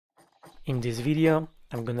In this video,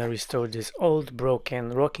 I'm gonna restore this old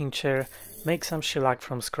broken rocking chair, make some shellac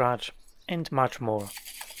from scratch, and much more.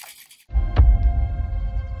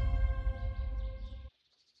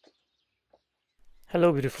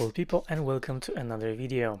 Hello beautiful people and welcome to another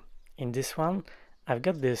video. In this one, I've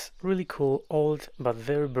got this really cool old but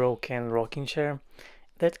very broken rocking chair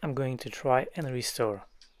that I'm going to try and restore.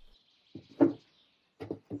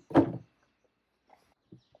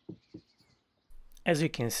 As you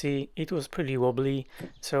can see, it was pretty wobbly,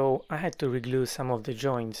 so I had to reglue some of the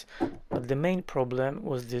joints, but the main problem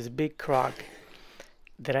was this big crack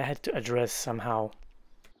that I had to address somehow.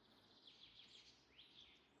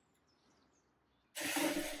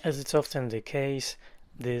 As it's often the case,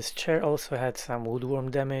 this chair also had some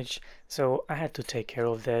woodworm damage, so I had to take care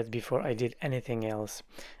of that before I did anything else.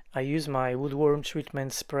 I used my woodworm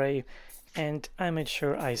treatment spray and I made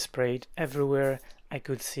sure I sprayed everywhere I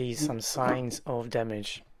could see some signs of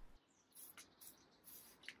damage.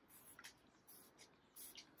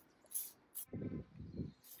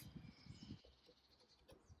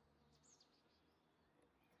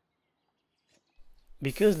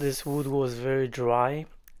 Because this wood was very dry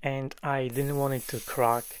and I didn't want it to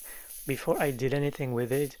crack, before I did anything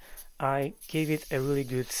with it, I gave it a really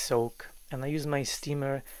good soak and I used my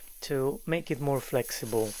steamer to make it more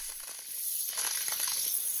flexible.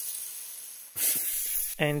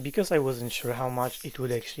 And because I wasn't sure how much it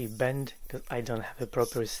would actually bend, because I don't have a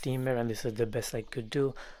proper steamer and this is the best I could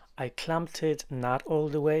do, I clamped it not all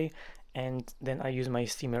the way and then I used my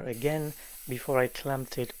steamer again before I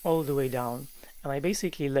clamped it all the way down. And I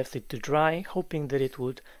basically left it to dry, hoping that it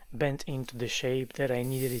would bend into the shape that I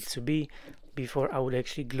needed it to be before I would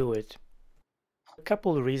actually glue it. A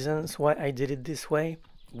couple reasons why I did it this way.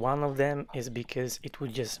 One of them is because it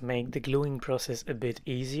would just make the gluing process a bit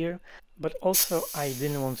easier, but also I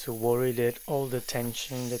didn't want to worry that all the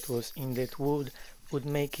tension that was in that wood would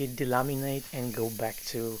make it delaminate and go back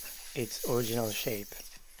to its original shape.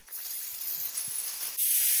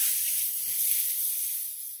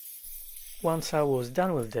 Once I was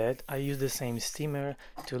done with that, I used the same steamer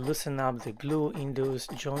to loosen up the glue in those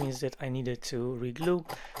joints that I needed to reglue,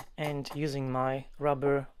 and using my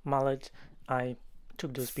rubber mallet I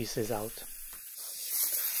took those pieces out.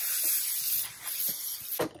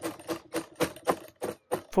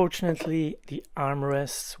 Fortunately, the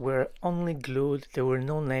armrests were only glued, there were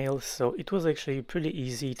no nails, so it was actually pretty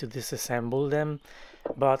easy to disassemble them,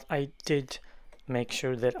 but I did make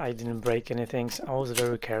sure that I didn't break anything, so I was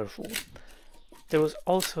very careful. There was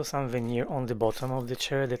also some veneer on the bottom of the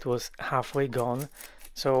chair that was halfway gone,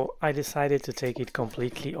 so I decided to take it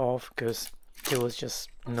completely off because there was just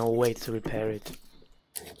no way to repair it.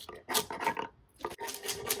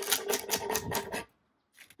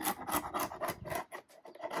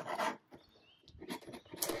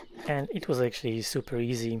 And it was actually super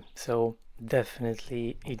easy, so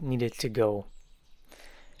definitely it needed to go.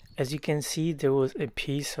 As you can see, there was a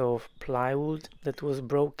piece of plywood that was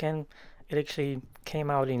broken. It actually came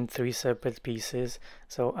out in 3 separate pieces,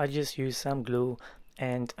 so I just used some glue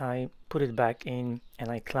and I put it back in and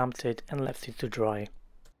I clamped it and left it to dry.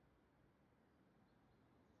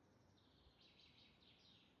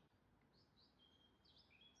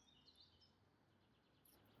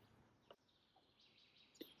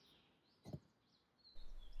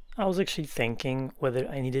 I was actually thinking whether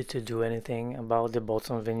I needed to do anything about the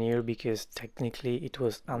bottom veneer because technically it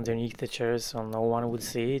was underneath the chair so no one would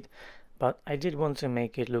see it, but I did want to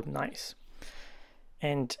make it look nice.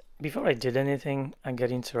 And before I did anything, I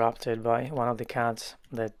got interrupted by one of the cats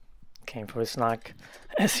that came for a snack,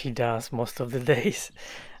 as he does most of the days.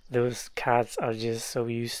 Those cats are just so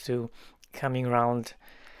used to coming around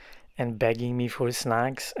and begging me for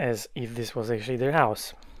snacks as if this was actually their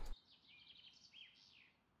house.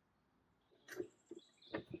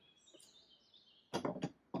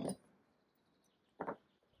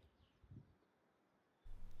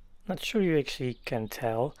 Not sure you actually can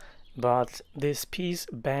tell, but this piece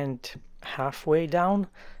bent halfway down,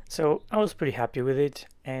 so I was pretty happy with it,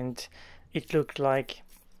 and it looked like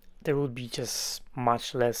there would be just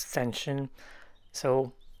much less tension,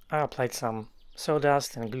 so I applied some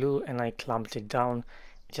sawdust and glue and I clamped it down,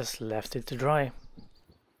 just left it to dry.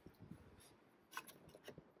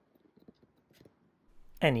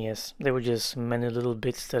 And yes, there were just many little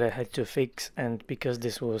bits that I had to fix, and because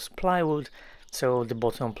this was plywood, so the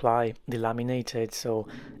bottom ply delaminated, so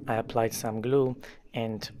I applied some glue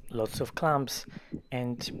and lots of clamps,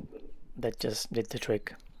 and that just did the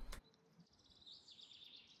trick.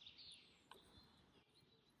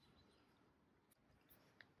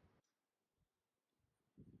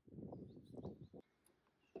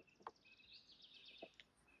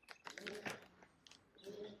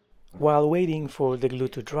 While waiting for the glue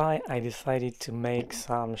to dry, I decided to make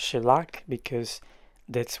some shellac because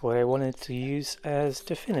that's what I wanted to use as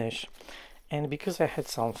the finish. And because I had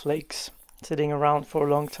some flakes sitting around for a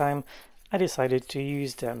long time, I decided to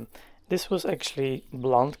use them. This was actually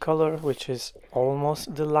blonde color, which is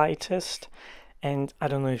almost the lightest. And I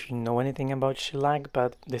don't know if you know anything about shellac,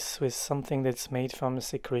 but this is something that's made from a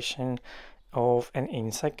secretion of an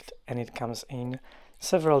insect, and it comes in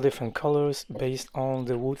several different colors based on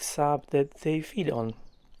the wood sap that they feed on.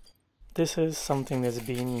 This is something that's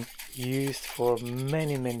been used for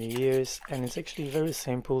many years, and it's actually very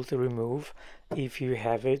simple to remove. If you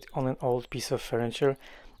have it on an old piece of furniture,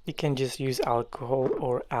 you can just use alcohol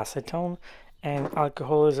or acetone, and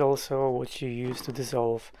alcohol is also what you use to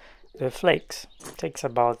dissolve the flakes. It takes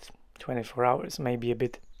about 24 hours, maybe a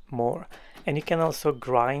bit more. And you can also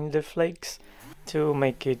grind the flakes to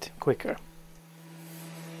make it quicker.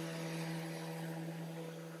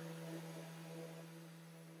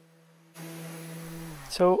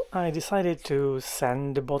 So I decided to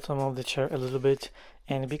sand the bottom of the chair a little bit,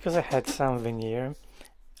 and because I had some veneer,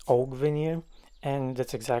 oak veneer, and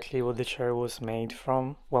that's exactly what the chair was made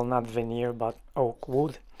from, well, not veneer but oak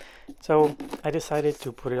wood, so I decided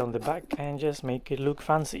to put it on the back and just make it look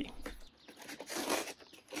fancy.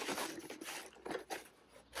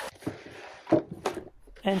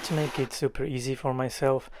 And to make it super easy for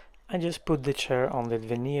myself, I just put the chair on that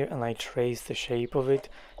veneer and I traced the shape of it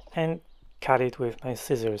and cut it with my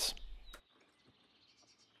scissors.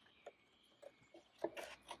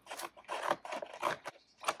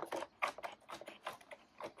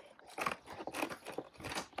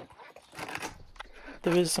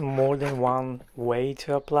 There is more than one way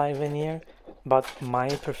to apply veneer, but my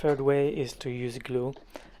preferred way is to use glue.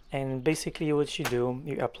 And basically what you do,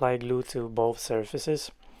 you apply glue to both surfaces.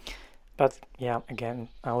 But yeah, again,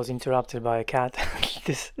 I was interrupted by a cat.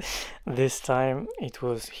 This time it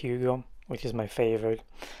was Hugo, which is my favorite.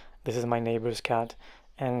 This is my neighbor's cat,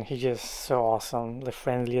 and he's just so awesome, the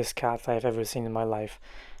friendliest cat I've ever seen in my life.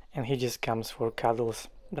 And he just comes for cuddles,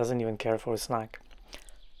 doesn't even care for a snack.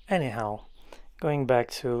 Anyhow, going back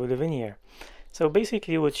to the veneer. So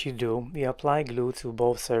basically what you do, you apply glue to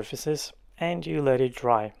both surfaces and you let it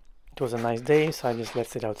dry. It was a nice day, so I just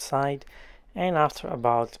left it outside, and after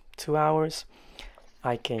about 2 hours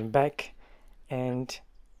I came back and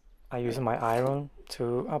I used my iron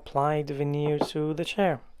to apply the veneer to the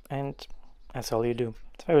chair, and that's all you do.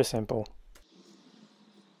 It's very simple.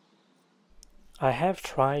 I have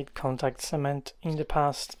tried contact cement in the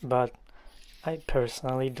past, but I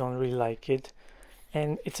personally don't really like it,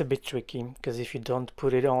 and it's a bit tricky because if you don't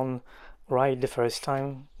put it on right the first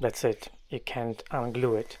time, that's it, you can't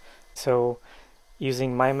unglue it. So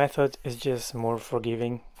using my method is just more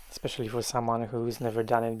forgiving, especially for someone who's never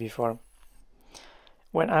done it before.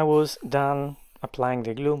 When I was done applying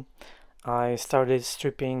the glue, I started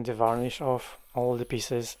stripping the varnish off all the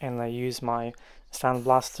pieces, and I used my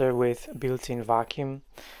sandblaster with built-in vacuum,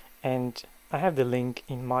 and I have the link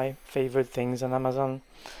in my favorite things on Amazon,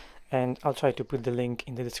 and I'll try to put the link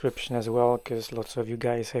in the description as well because lots of you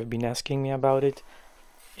guys have been asking me about it.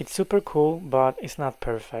 It's super cool, but it's not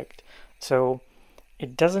perfect. So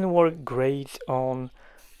it doesn't work great on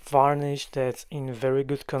varnish that's in very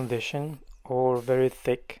good condition or very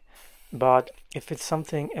thick, but if it's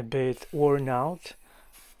something a bit worn out,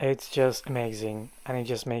 it's just amazing, and it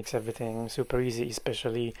just makes everything super easy,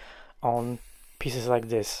 especially on pieces like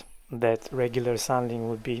this that regular sanding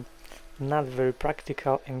would be not very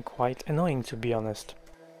practical and quite annoying, to be honest.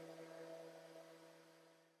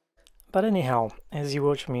 But anyhow, as you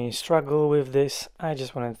watch me struggle with this, I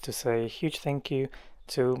just wanted to say a huge thank you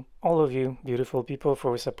to all of you beautiful people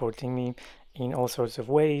for supporting me in all sorts of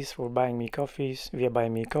ways, for buying me coffees via Buy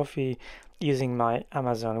Me Coffee, using my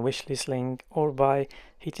Amazon wishlist link, or by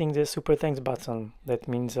hitting the super thanks button. That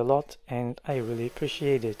means a lot and I really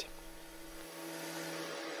appreciate it.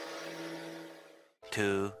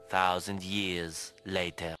 2,000 years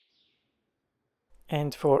later.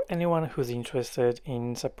 And for anyone who's interested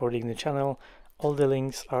in supporting the channel, all the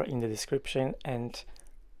links are in the description and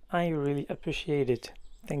I really appreciate it.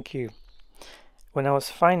 Thank you. When I was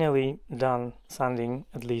finally done sanding,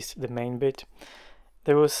 at least the main bit,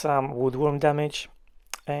 there was some woodworm damage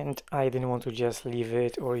and I didn't want to just leave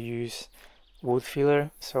it or use wood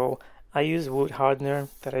filler, so I used wood hardener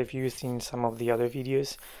that I've used in some of the other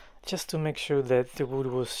videos just to make sure that the wood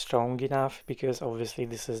was strong enough, because obviously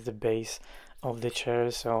this is the base of the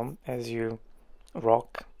chair, so as you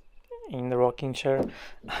rock in the rocking chair,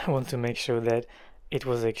 I want to make sure that it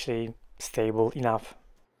was actually stable enough.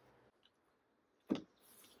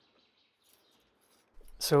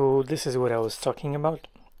 So this is what I was talking about.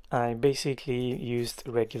 I basically used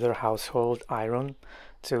regular household iron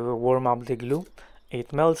to warm up the glue.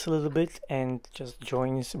 It melts a little bit and just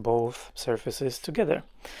joins both surfaces together.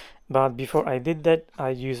 But before I did that, I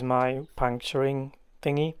used my puncturing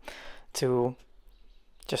thingy to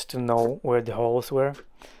just to know where the holes were,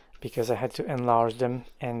 because I had to enlarge them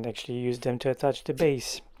and actually use them to attach the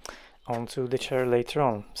base onto the chair later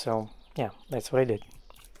on. So yeah, that's what I did.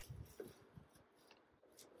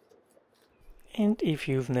 And if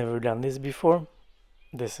you've never done this before,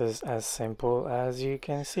 this is as simple as you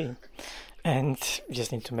can see. And you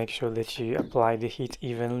just need to make sure that you apply the heat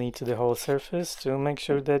evenly to the whole surface to make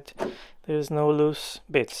sure that there's no loose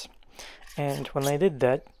bits. And when I did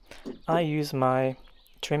that, I used my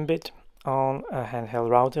trim bit on a handheld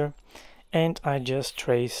router, and I just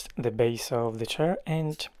traced the base of the chair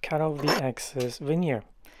and cut off the excess veneer.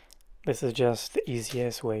 This is just the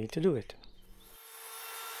easiest way to do it.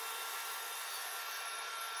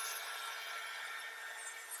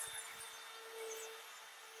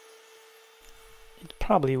 It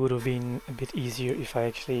probably would have been a bit easier if I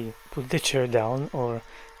actually put the chair down or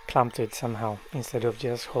clamped it somehow instead of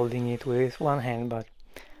just holding it with one hand, but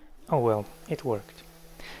oh well, it worked.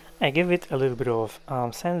 I give it a little bit of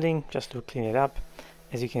sanding just to clean it up.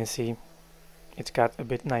 As you can see, it's got a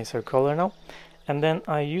bit nicer color now. And then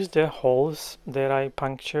I use the holes that I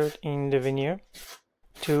punctured in the veneer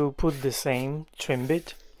to put the same trim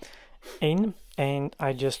bit in, and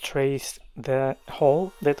I just traced the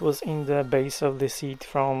hole that was in the base of the seat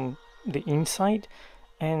from the inside,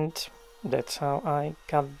 and that's how I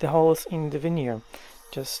cut the holes in the veneer,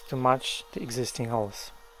 just to match the existing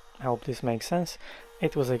holes. I hope this makes sense.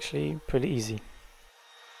 It was actually pretty easy.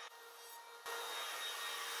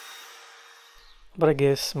 But I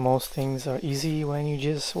guess most things are easy when you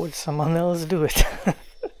just let someone else do it.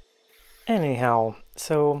 Anyhow,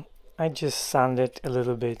 so I just sanded a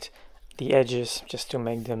little bit the edges just to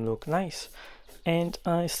make them look nice, and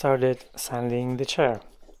I started sanding the chair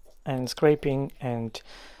and scraping and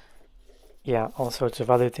yeah, all sorts of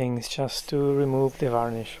other things just to remove the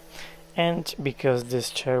varnish. And because this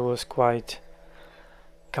chair was quite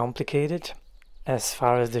complicated as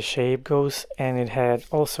far as the shape goes, and it had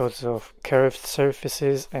all sorts of curved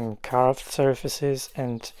surfaces and carved surfaces,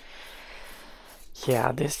 and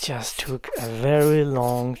yeah, this just took a very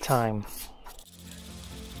long time.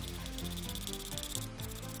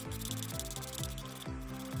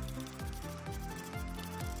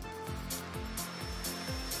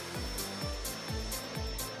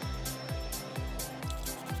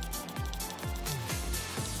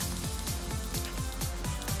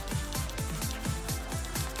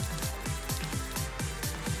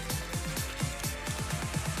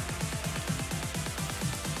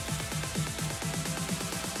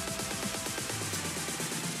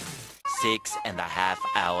 Six and a half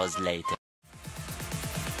hours later.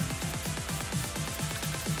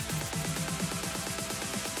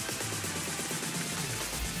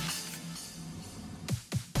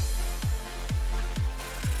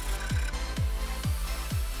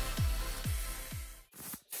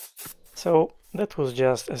 So that was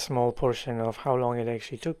just a small portion of how long it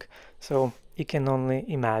actually took, so you can only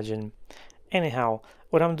imagine. Anyhow,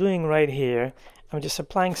 what I'm doing right here, I'm just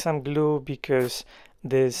applying some glue because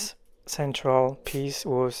this central piece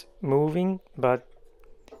was moving, but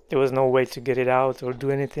there was no way to get it out or do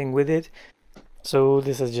anything with it. So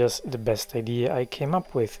this is just the best idea I came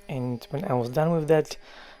up with, and when I was done with that,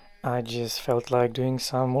 I just felt like doing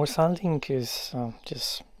some more sanding because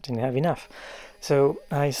just didn't have enough. So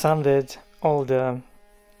I sanded all the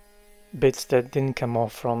bits that didn't come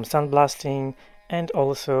off from sandblasting, and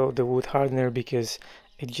also the wood hardener because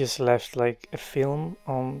it just left like a film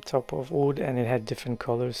on top of wood and it had different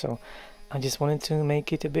colors, so I just wanted to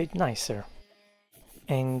make it a bit nicer.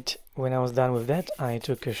 And when I was done with that, I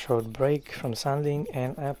took a short break from sanding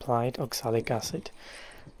and I applied oxalic acid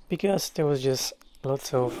because there was just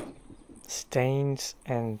lots of stains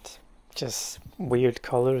and just weird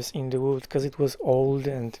colors in the wood because it was old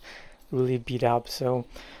and really beat up. So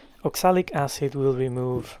oxalic acid will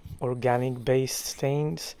remove organic based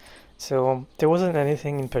stains, so there wasn't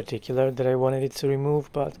anything in particular that I wanted it to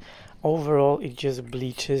remove, but overall it just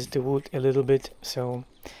bleaches the wood a little bit, so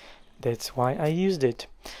that's why I used it.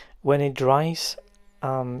 When it dries,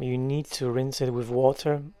 you need to rinse it with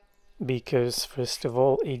water because first of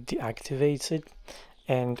all it deactivates it,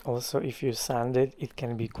 and also if you sand it, it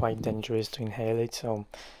can be quite dangerous to inhale it, so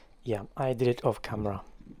yeah, I did it off camera.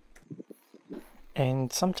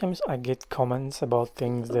 And sometimes I get comments about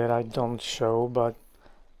things that I don't show, but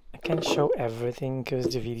I can't show everything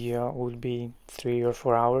because the video would be 3 or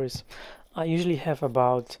 4 hours. I usually have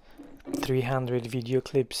about 300 video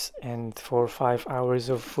clips and 4 or 5 hours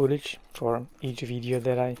of footage for each video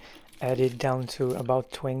that I added down to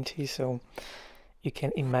about 20, so you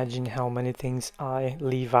can imagine how many things I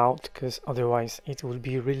leave out, because otherwise it would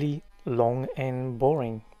be really long and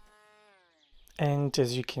boring. And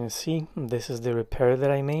as you can see, this is the repair that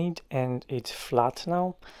I made, and it's flat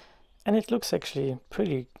now, and it looks actually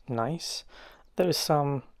pretty nice. There is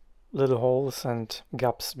some little holes and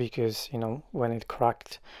gaps because, you know, when it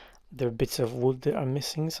cracked, there are bits of wood that are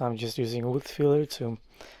missing, so I'm just using a wood filler to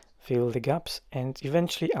fill the gaps, and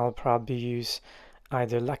eventually I'll probably use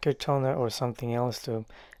either lacquer toner or something else to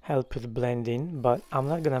help it blend in, but I'm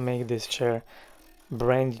not gonna make this chair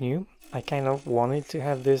brand new. I kind of wanted to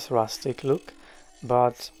have this rustic look,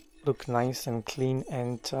 but look nice and clean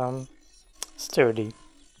and sturdy.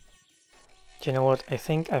 Do you know what? I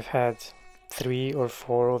think I've had 3 or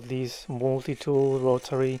 4 of these multi-tool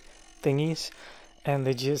rotary thingies, and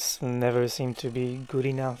they just never seem to be good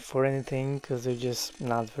enough for anything because they're just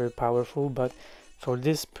not very powerful. But for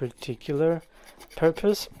this particular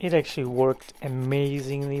purpose, it actually worked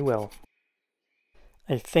amazingly well.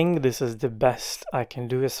 I think this is the best I can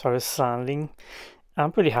do as far as sanding.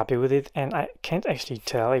 I'm pretty happy with it, and I can't actually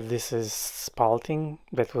tell if this is spalting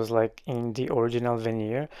that was like in the original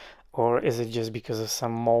veneer, or is it just because of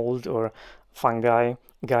some mold or fungi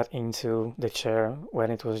got into the chair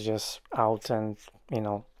when it was just out and, you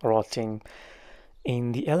know, rotting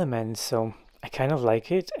in the elements. So I kind of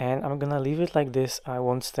like it, and I'm gonna leave it like this. I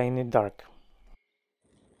won't stain it dark.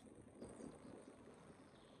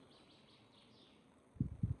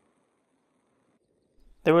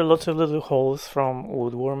 There were lots of little holes from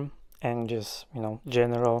woodworm and just, you know,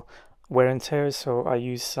 general wear and tear, so I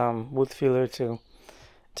used some wood filler to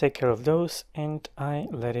take care of those, and I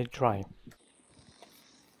let it dry.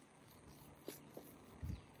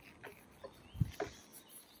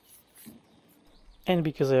 And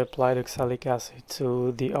because I applied oxalic acid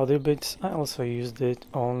to the other bits, I also used it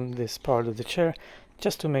on this part of the chair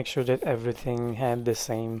just to make sure that everything had the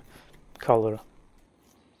same color.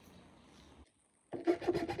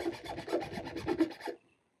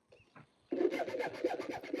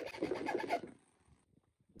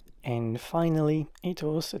 And finally, it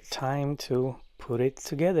was time to put it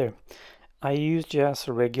together. I used just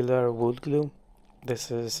regular wood glue.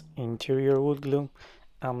 This is interior wood glue.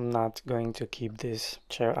 I'm not going to keep this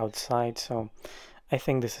chair outside, so I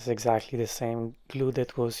think this is exactly the same glue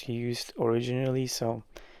that was used originally, so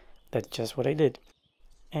that's just what I did.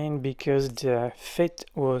 And because the fit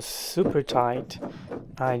was super tight,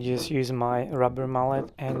 I just used my rubber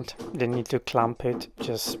mallet and didn't need to clamp it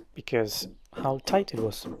just because how tight it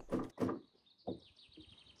was.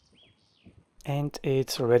 And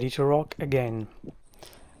it's ready to rock again.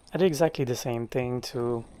 I did exactly the same thing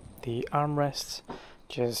to the armrests.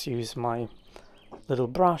 Just use my little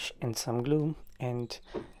brush and some glue, and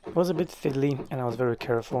it was a bit fiddly and I was very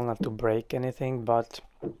careful not to break anything, but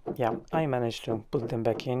yeah, I managed to put them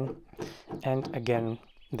back in, and again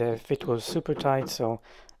the fit was super tight, so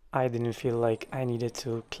I didn't feel like I needed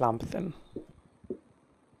to clamp them.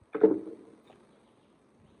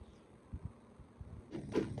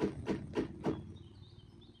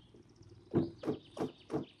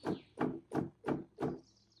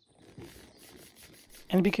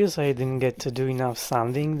 And because I didn't get to do enough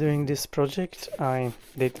sanding during this project, I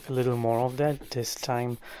did a little more of that, this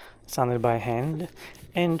time sanded by hand.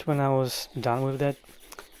 And when I was done with that,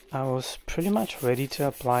 I was pretty much ready to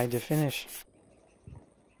apply the finish.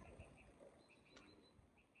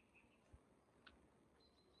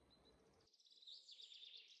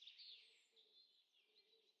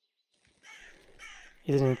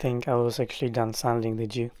 You didn't think I was actually done sanding,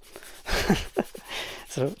 did you?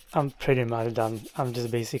 So I'm pretty much done. I'm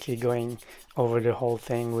just basically going over the whole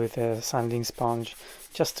thing with a sanding sponge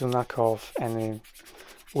just to knock off any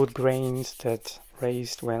wood grains that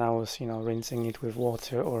raised when I was, you know, rinsing it with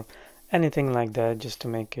water or anything like that, just to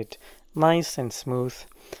make it nice and smooth.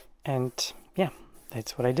 And yeah,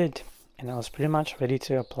 that's what I did. And I was pretty much ready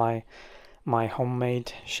to apply my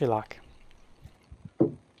homemade shellac.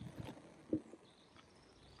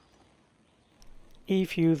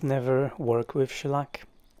 If you've never worked with shellac,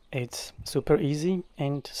 it's super easy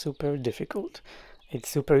and super difficult. It's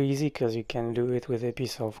super easy because you can do it with a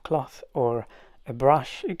piece of cloth or a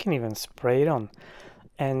brush. You can even spray it on.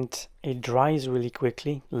 And it dries really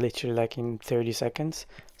quickly, literally like in 30 seconds.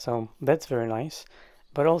 So that's very nice.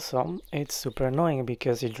 But also it's super annoying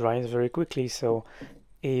because it dries very quickly. So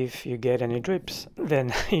if you get any drips,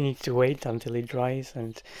 then you need to wait until it dries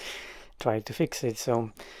and try to fix it.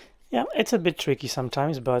 So yeah, it's a bit tricky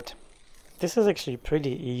sometimes, but this is actually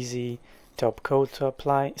pretty easy top coat to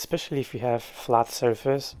apply, especially if you have flat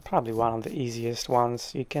surface, probably one of the easiest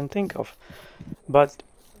ones you can think of. But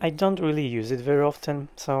I don't really use it very often,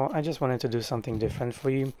 so I just wanted to do something different for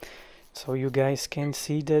you, so you guys can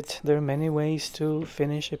see that there are many ways to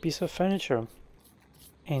finish a piece of furniture.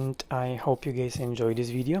 And I hope you guys enjoyed this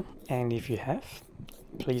video, and if you have,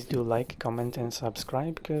 please do like, comment and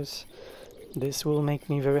subscribe, because this will make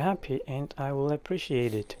me very happy and I will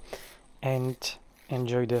appreciate it. And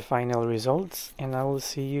enjoy the final results, and I will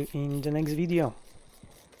see you in the next video.